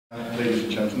ladies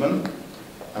and gentlemen.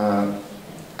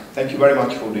 Thank you very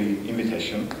much for the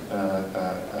invitation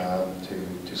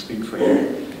to speak for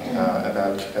you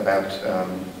about the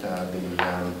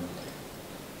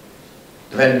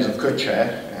values of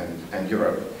co-chair and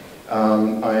Europe.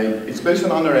 It's both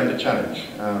an honor and a challenge,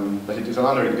 but it is an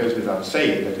honor, it goes without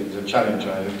saying, that it is a challenge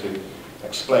I have to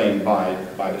explain by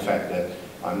the fact that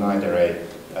I'm neither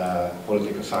a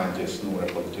political scientist nor a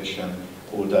politician,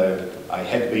 although I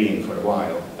had been for a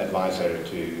while advisor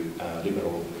to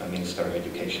Liberal Minister of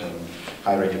Education,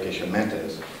 Higher Education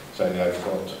matters. So I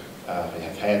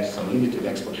have had some limited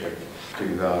exposure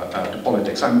to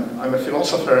politics. I'm a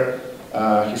philosopher,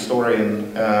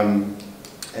 historian, and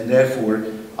therefore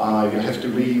I will have to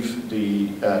leave the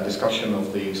discussion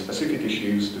of the specific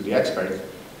issues to the expert.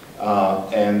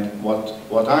 And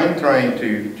what I'm trying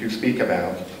to speak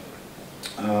about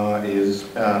is,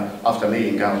 after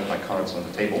laying out my cards on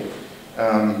the table,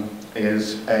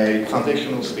 is a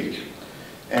foundational speech.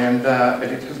 And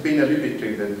it has been alluded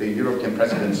to that the European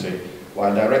Presidency,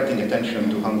 while directing attention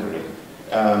to Hungary,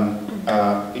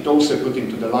 it also put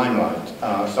into the limelight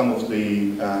some of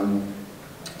the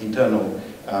internal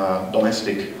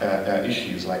domestic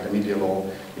issues like the media law,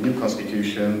 the new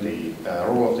constitution, the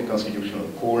role of the constitutional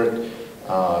court,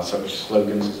 such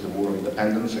slogans as the war of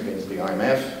independence against the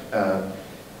IMF,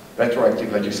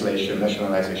 retroactive legislation,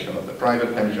 nationalization of the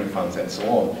private pension funds, and so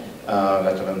on,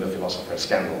 let alone the philosopher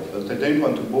scandal. But I don't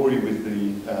want to bore you with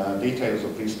the details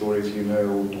of these stories. You know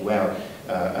all too well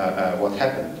what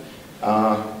happened.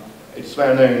 It's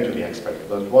well known to the expert,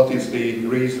 but what is the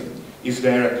reason? Is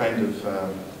there a kind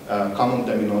of common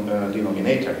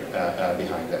denominator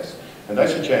behind this? And I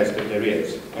suggest that there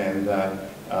is. And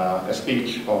a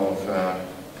speech of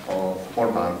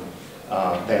Orbán,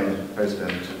 then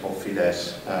president of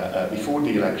Fidesz, before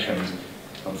the elections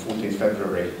on 14th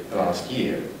February last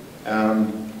year.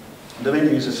 The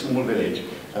venue is a small village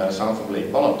south of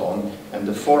Lake Balaton, and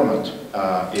the format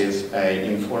is an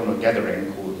informal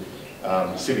gathering called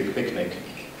civic picnic.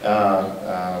 The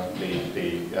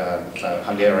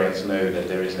Hungarians know that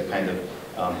there is a kind of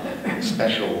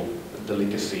special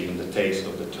delicacy in the taste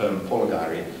of the term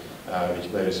polgári, which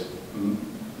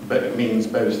means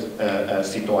both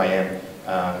citoyen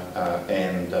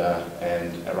and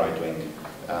a right-wing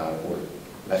or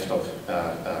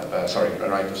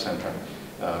right of center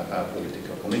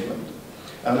political commitment.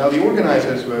 Now the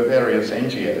organizers were various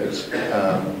NGOs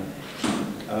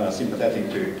sympathetic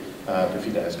to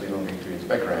Fidesz, belonging to its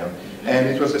background, and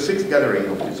it was the sixth gathering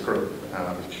of this group,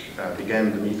 which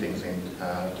began the meetings in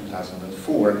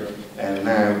 2004, and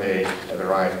now they have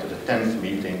arrived to the 10th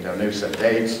meeting. There are no set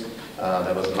dates.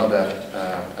 There was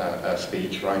another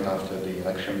speech right after the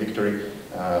election victory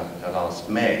last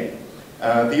May.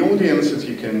 The audience, as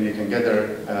you can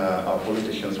gather, are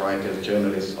politicians, writers,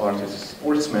 journalists, artists,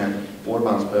 sportsmen,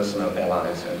 Orbán's personal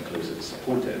allies and closest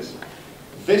supporters.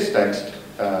 This text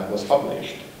was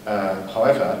published.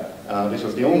 However, this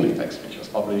was the only text which was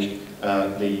published.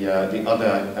 The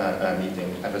other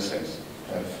meeting ever since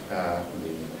have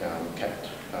been kept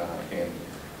in,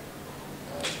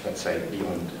 let's say,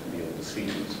 beyond the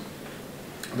scenes.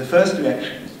 The first two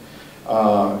actions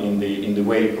in the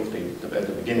wake of at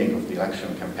the beginning of the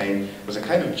election campaign was a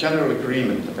kind of general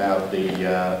agreement about the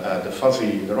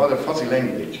rather fuzzy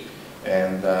language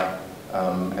and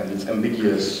its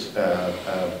ambiguous,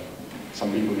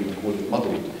 some people even call it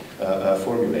muddled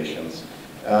formulations.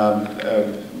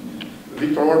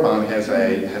 Viktor Orbán has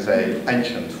a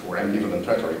penchant for ambivalent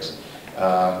rhetorics.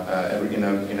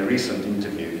 In a recent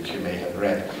interview, which you may have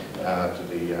read to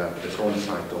the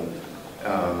Frontzeitung,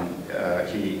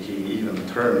 he even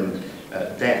termed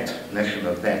debt,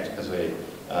 national debt, as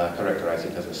characterized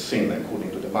it as a sin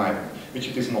according to the Bible, which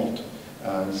it is not.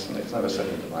 It's never said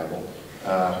in the Bible.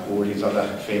 Or his other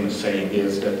famous saying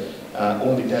is that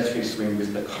only dead fish swim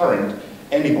with the current.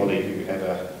 Anybody who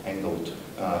ever angled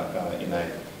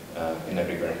in a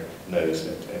river knows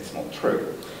that it's not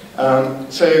true.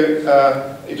 So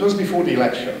it was before the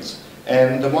elections,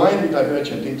 and the widely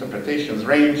divergent interpretations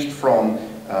ranged from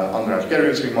András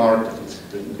Gerő's remark that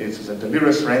it's a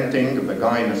delirious ranting of a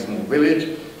guy in a small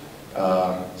village.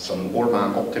 Some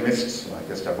Orbán optimists, like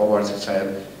Esther Bavards, have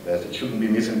said that it shouldn't be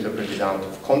misinterpreted out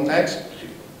of context. She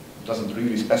doesn't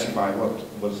really specify what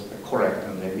was the correct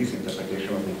and the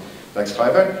misinterpretation of the text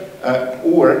fiber,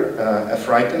 or a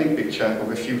frightening picture of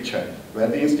a future where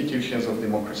the institutions of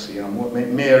democracy are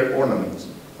mere ornaments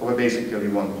of a basically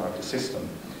one-party system.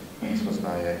 This was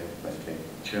by a left-wing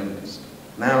journalist.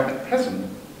 Now, at present,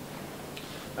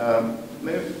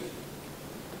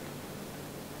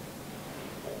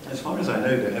 as far as I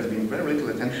know, there has been very little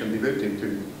attention devoted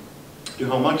to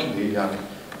how much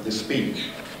the speech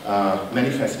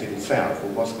manifested itself or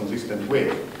was consistent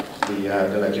with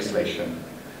the legislation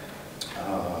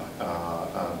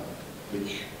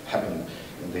which happened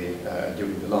in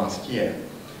during the last year.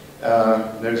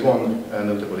 There is one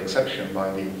notable exception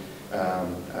by the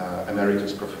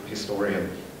emeritus historian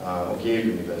of Yale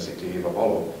University, Eva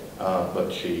Bollo,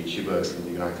 but she works in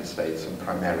the United States and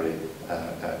primarily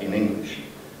in English.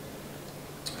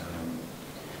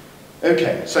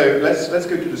 Okay, so let's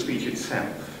go to the speech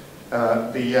itself.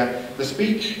 The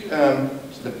speech,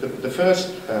 the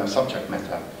first subject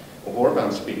matter of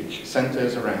Orban's speech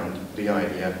centers around the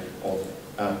idea of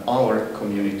our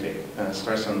community,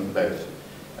 stress on both.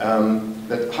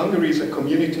 That Hungary is a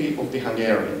community of the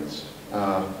Hungarians,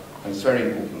 and it's very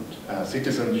important.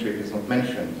 Citizenship is not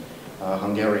mentioned.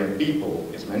 Hungarian people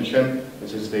is mentioned.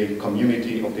 This is the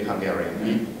community of the Hungarian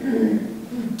people.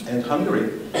 And Hungary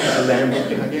is the land of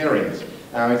the Hungarians.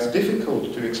 Now it's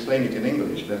difficult to explain it in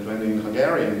English, that when in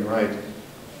Hungarian you write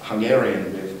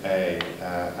Hungarian with a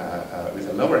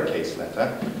lowercase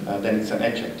letter, then it's an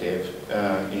adjective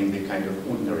in the kind of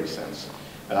ordinary sense.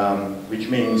 Which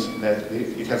means that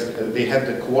they have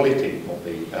the quality of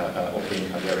the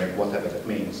Hungarian, whatever that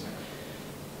means.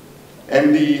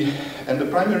 And the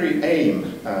primary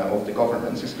aim of the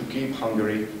governments is to keep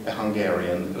Hungary a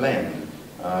Hungarian land.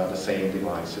 The same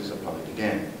device is applied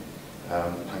again.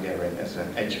 Hungarian as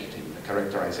an adjective, a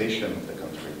characterization of the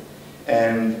country.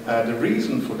 And the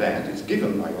reason for that is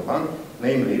given by Orban,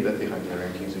 namely that the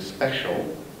Hungarian king is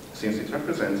special, since it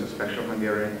represents a special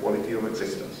Hungarian quality of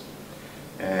existence.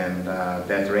 And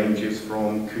that ranges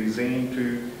from cuisine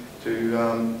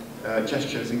to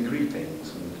gestures and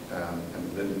greetings,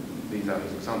 and these are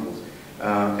his examples.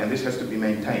 And this has to be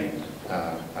maintained,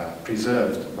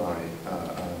 preserved by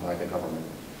the government.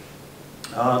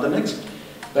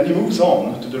 Then he moves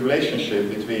on to the relationship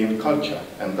between culture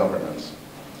and governance.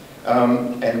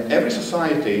 And every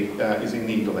society is in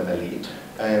need of an elite,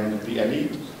 and the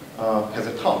elite has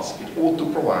a task. It ought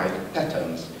to provide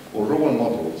patterns or role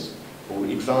models or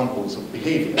examples of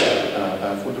behavior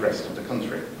for the rest of the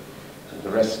country, the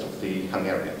rest of the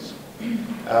Hungarians.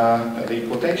 The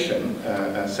quotation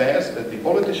says that the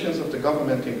politicians of the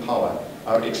government in power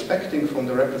are expecting from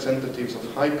the representatives of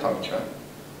high culture,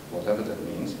 whatever that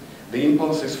means, the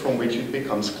impulses from which it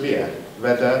becomes clear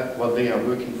whether what they are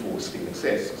working for still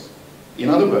exists. In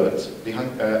other words,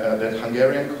 that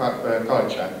Hungarian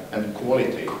culture and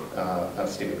quality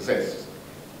still exists.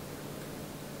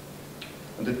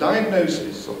 And the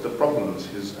diagnosis of the problems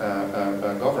his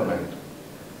government,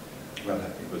 well,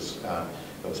 he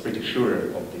was pretty sure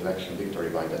of the election victory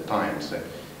by that time, so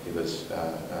he was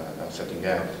setting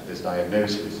out this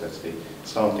diagnosis as the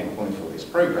starting point for his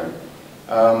program.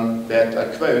 That,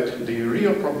 I quote, the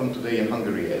real problem today in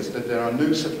Hungary is that there are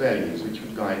no set values which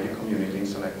would guide the community in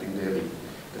selecting the elite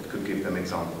that could give them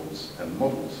examples and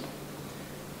models.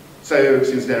 So,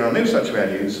 since there are no such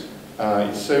values,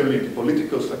 it's solely the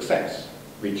political success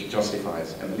which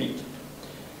justifies an elite.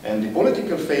 And the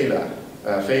political failure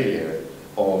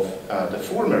of the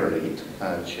former elite,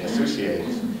 which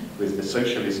associates with the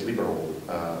socialist liberal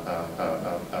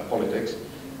politics,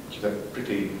 which is a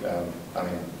pretty,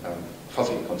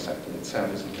 fuzzy concept in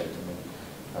itself, isn't it?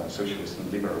 Socialist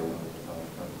and liberal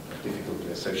are difficult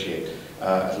to associate,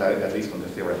 at least on the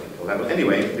theoretical level.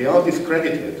 Anyway, they are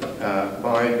discredited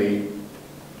by the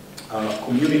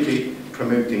community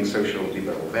promoting social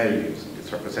liberal values and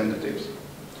its representatives.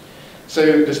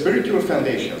 So the spiritual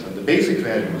foundations and the basic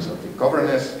values of the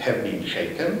governance have been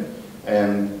shaken,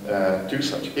 and two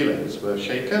such pillars were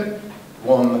shaken.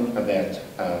 One that,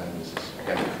 this is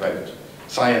again a quote,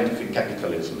 scientific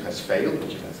capitalism has failed,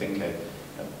 which is, I think,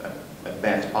 a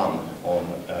bad pun on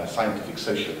scientific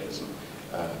socialism,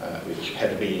 which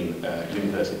had been a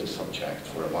university subject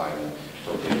for a while.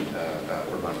 Probably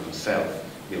Orban himself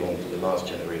belonged to the last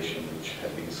generation which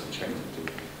had been subjected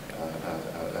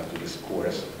to this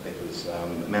course. It was a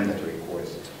mandatory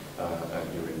course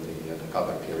during the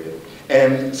Kádár period.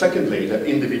 And secondly, that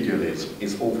individualism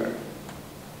is over.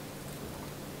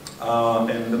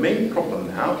 And the main problem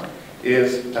now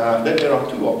is that there are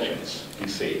two options, he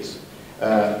says.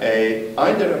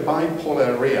 Either a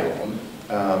bipolar realm,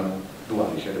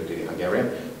 duális eredeti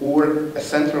Hungarian, or a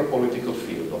central political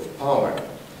field of power.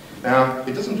 Now,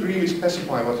 it doesn't really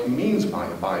specify what he means by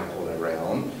a bipolar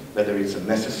realm, whether it's a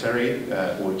necessary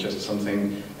or just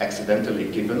something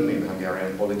accidentally given in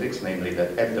Hungarian politics, namely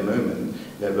that at the moment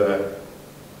there were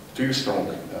two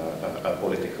strong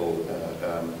political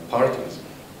parties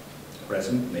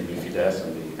present, namely Fidesz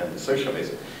and the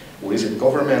Socialists. Or is it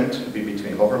government, to be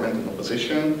between government and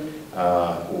opposition,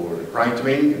 or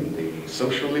right-wing and the the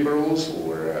social liberals,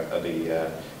 or the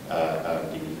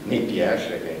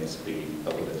népies against the,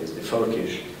 that is the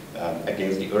folkish,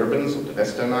 against the urbans or the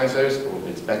westernizers, or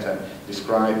it's better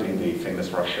described in the famous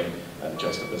Russian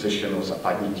juxtaposition of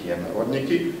zapadniki and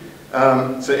narodniki.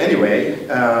 So anyway,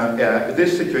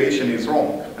 this situation is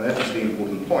wrong, and that is the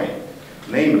important point.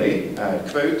 Namely,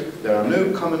 quote, there are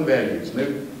no common values, no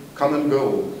common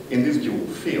goal in this dual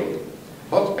field,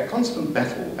 but a constant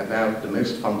battle about the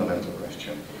most fundamental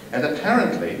question. And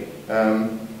apparently,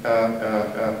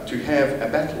 to have a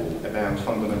battle about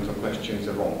fundamental questions is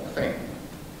the wrong thing.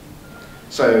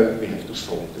 So we have to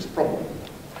solve this problem.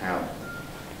 How?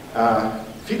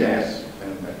 Fidesz,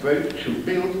 and I quote, should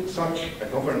build such a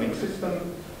governing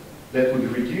system that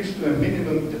would reduce to a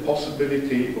minimum the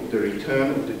possibility of the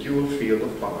return of the dual field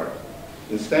of power.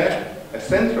 Instead, a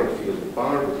central field of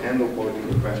power would handle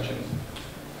political questions.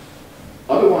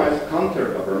 Otherwise,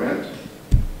 counter-government,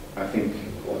 I think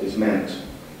what is meant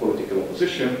political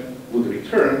opposition, would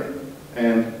return,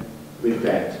 and with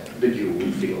that, the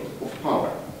dual field of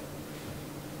power.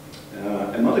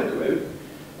 Another quote,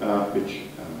 which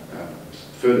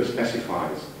further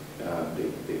specifies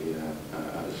the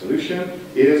solution,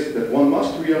 is that one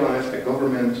must realize a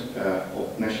government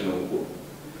of national good.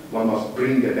 One must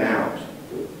bring about,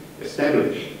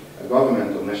 establish a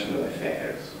government of national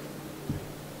affairs,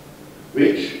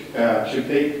 which should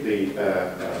take the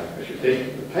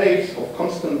place of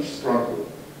constant struggle.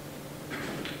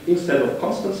 Instead of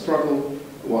constant struggle,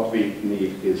 what we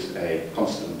need is a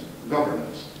constant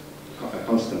governance, a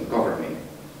constant governing.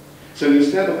 So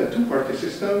instead of a two-party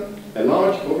system, a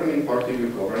large governing party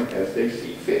will govern as they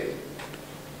see fit.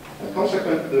 And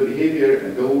consequently, the behavior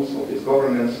and goals of this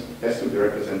governance has to be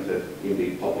represented in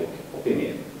the public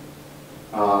opinion.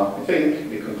 I think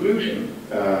the conclusion,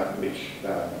 which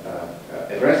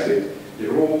addresses the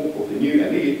role of the new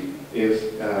elite, is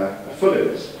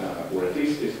follows, or at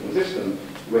least is consistent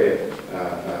with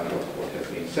what has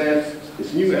been said.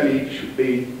 This new elite should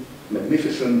be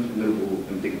magnificent, noble,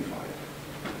 and dignified.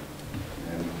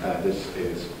 And this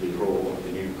is the role of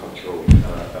the new cultural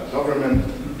government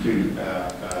to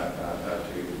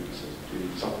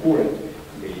support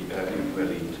the new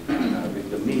elite with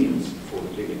the means for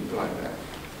living like that.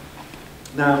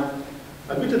 Now,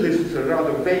 admittedly, this is a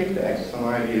rather vague text. Some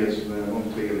ideas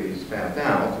won't clearly spelled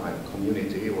out, like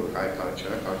community or high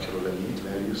culture, cultural elite,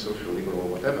 values, social, liberal, or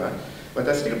whatever. But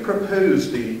I still propose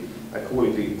I call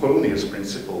it the colonialist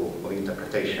principle of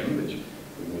interpretation, which we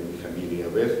may be familiar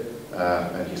with.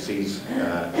 And he sees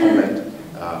Hamlet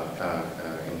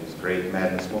in his great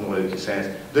madness monologue. He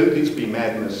says, though this be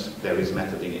madness, there is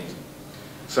method in it.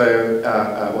 So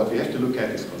what we have to look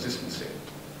at is consistency.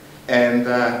 And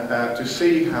to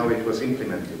see how it was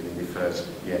implemented in the first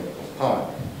year of power,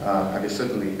 I will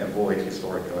certainly avoid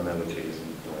historical analogies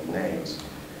and names.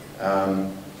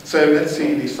 So let's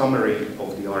see the summary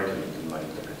of the argument in my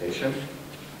interpretation.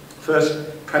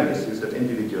 First premise is that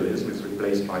individualism is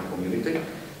replaced by community,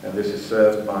 and this is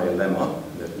served by a lemma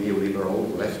that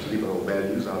neoliberal, left-liberal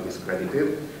values are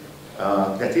discredited.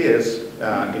 That is,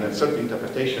 in a certain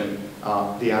interpretation,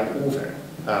 they are over.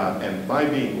 And by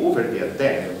being over, they are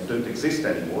dead and don't exist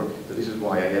anymore. So this is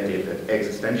why I added that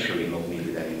existentially not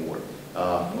needed anymore.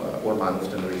 Orban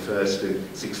often refers to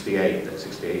 68, that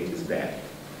 68 is dead,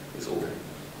 it's over.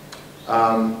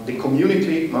 The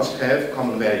community must have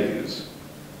common values,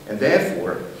 and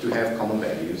therefore, to have common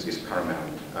values is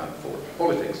paramount for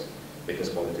politics, because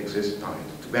politics is tied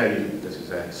to value. This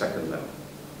is a second level.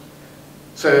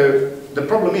 So the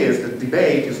problem is that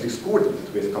debate is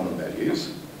discordant with common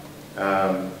values.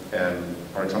 And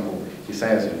for example, he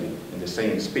says in the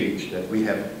same speech that we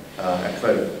have a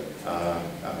quote,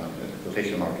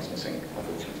 quotation mark is missing,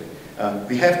 unfortunately.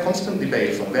 We have constant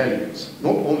debates on values,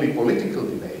 not only political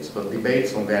debates, but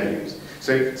debates on values.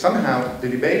 So somehow the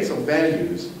debates of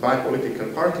values by political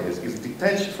parties is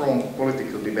detached from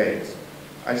political debates.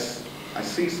 I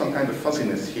see some kind of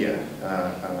fuzziness here.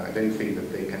 I don't think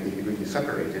that they can be really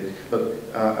separated, but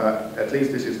at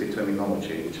least this is the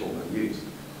terminology which all are used.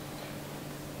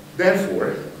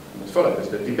 Therefore, what follows is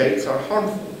that debates are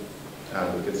harmful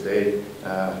because they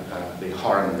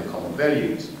harm the common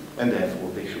values, and therefore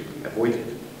they should be avoided.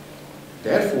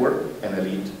 Therefore, an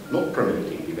elite not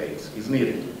promoting debates is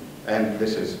needed, and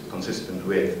this is consistent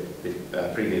with the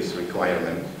previous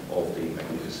requirement of the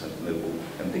magnificent, noble,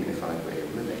 and dignified way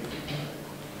of living.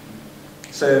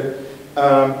 So,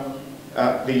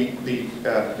 the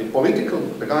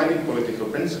guiding political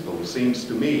principle seems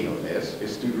to me on this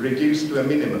is to reduce to a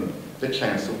minimum the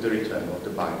chance of the return of the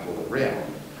bipolar realm.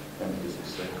 And this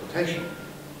is a quotation.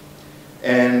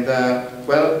 And,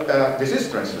 well, this is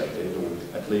translated, or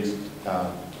at least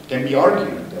can be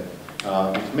argued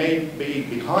that it may be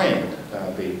behind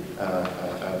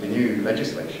the new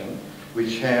legislation,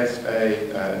 which has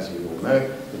as you all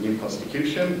know, the new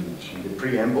constitution, which in the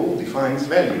preamble defines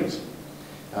values.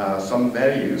 Some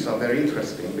values are very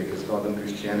interesting because modern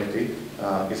Christianity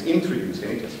is introduced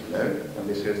in it, as you know, and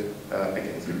this is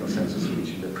against the consensus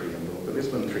reached in the preamble of the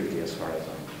Lisbon Treaty, as far as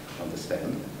I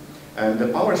understand. And the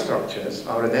power structures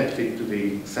are adapted to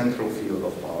the central field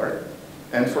of power.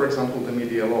 And for example, the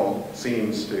media law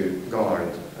seems to guard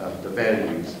the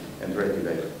values and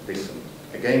regulate dissent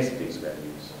against these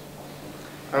values.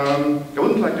 I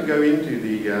wouldn't like to go into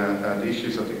the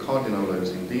issues of the cardinal laws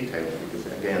in detail, because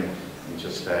again, I'm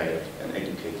just an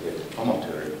educated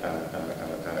amateur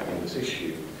in this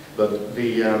issue. But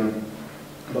the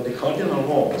cardinal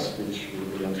laws, which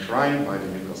will be enshrined by the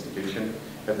new constitution,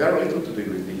 have very little to do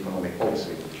with the economic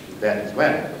policy, with that as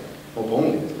well, not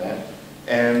only with that,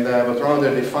 but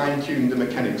rather they fine-tune the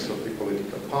mechanics of the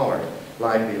political power,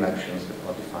 like the elections that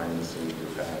are defined as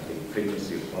the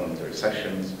frequency of parliamentary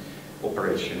sessions,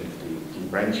 operation of the key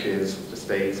branches of the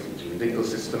states, the juridical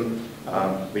system,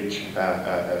 which,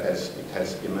 as it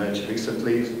has emerged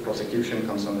recently, the prosecution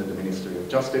comes under the Ministry of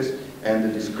Justice, and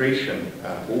the discretion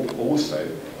also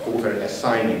over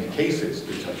assigning cases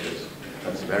to judges.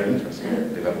 That's a very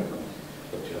interesting development,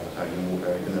 but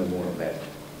you know more of that.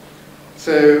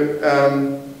 So,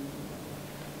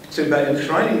 so by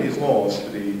enshrining these laws to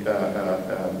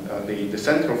the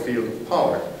central field of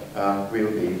power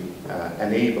will be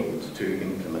enabled to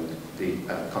implement the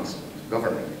constant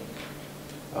government.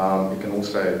 We can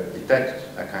also detect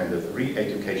a kind of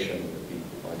re-education of the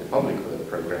people by the public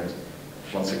programs.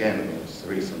 Once again, it's a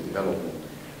recent development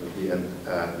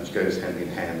which goes hand in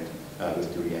hand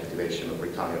with the reactivation of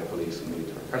retired police and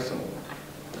military personnel.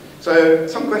 So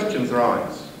some questions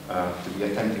arise to the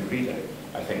attentive reader,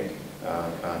 I think,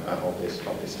 of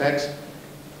this text.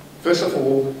 First of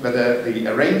all, whether the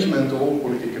arrangement of all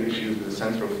political issues with the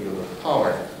central field of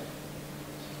power,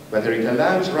 whether it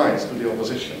allows rights to the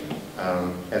opposition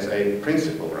as a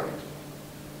principal right,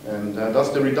 and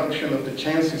does the reduction of the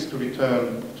chances to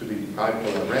return to the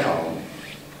bipolar realm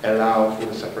allow for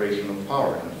the separation of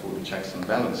power and for the checks and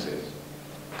balances?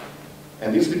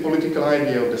 And is the political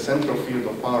idea of the central field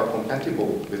of power compatible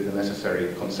with the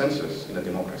necessary consensus in a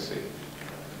democracy?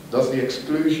 Does the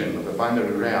exclusion of the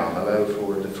binary realm allow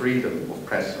for the freedom of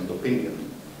press and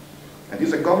opinion? And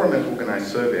is a government-organized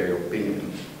survey of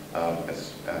opinion,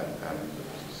 as a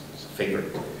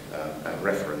favorite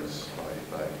reference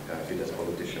by Fidesz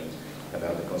politicians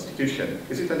about the Constitution,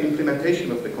 is it an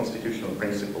implementation of the constitutional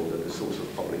principle that the source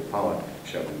of public power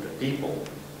shall be the people?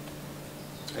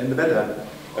 And whether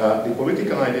the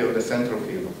political idea of the central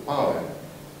field of power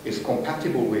is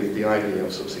compatible with the idea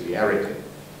of subsidiarity.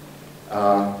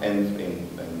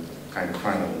 And kind of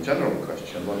final and general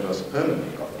question, what does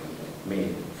permanent government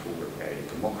mean for a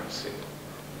democracy?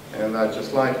 And I'd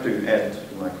just like to add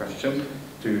to my question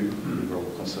two liberal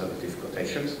conservative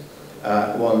quotations.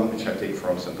 One which I take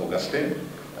from St. Augustine,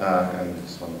 and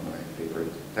it's one of my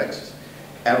favorite texts.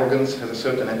 Arrogance has a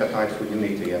certain appetite for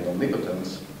unity and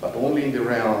omnipotence, but only in the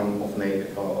realm of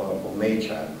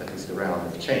nature, that is the realm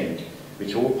of change,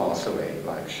 which all pass away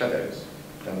like shadows.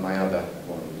 And my other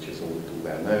one, which is all too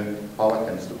well known, power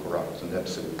tends to corrupt, and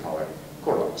absolute power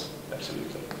corrupts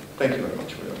absolutely. Thank you very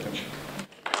much for your attention.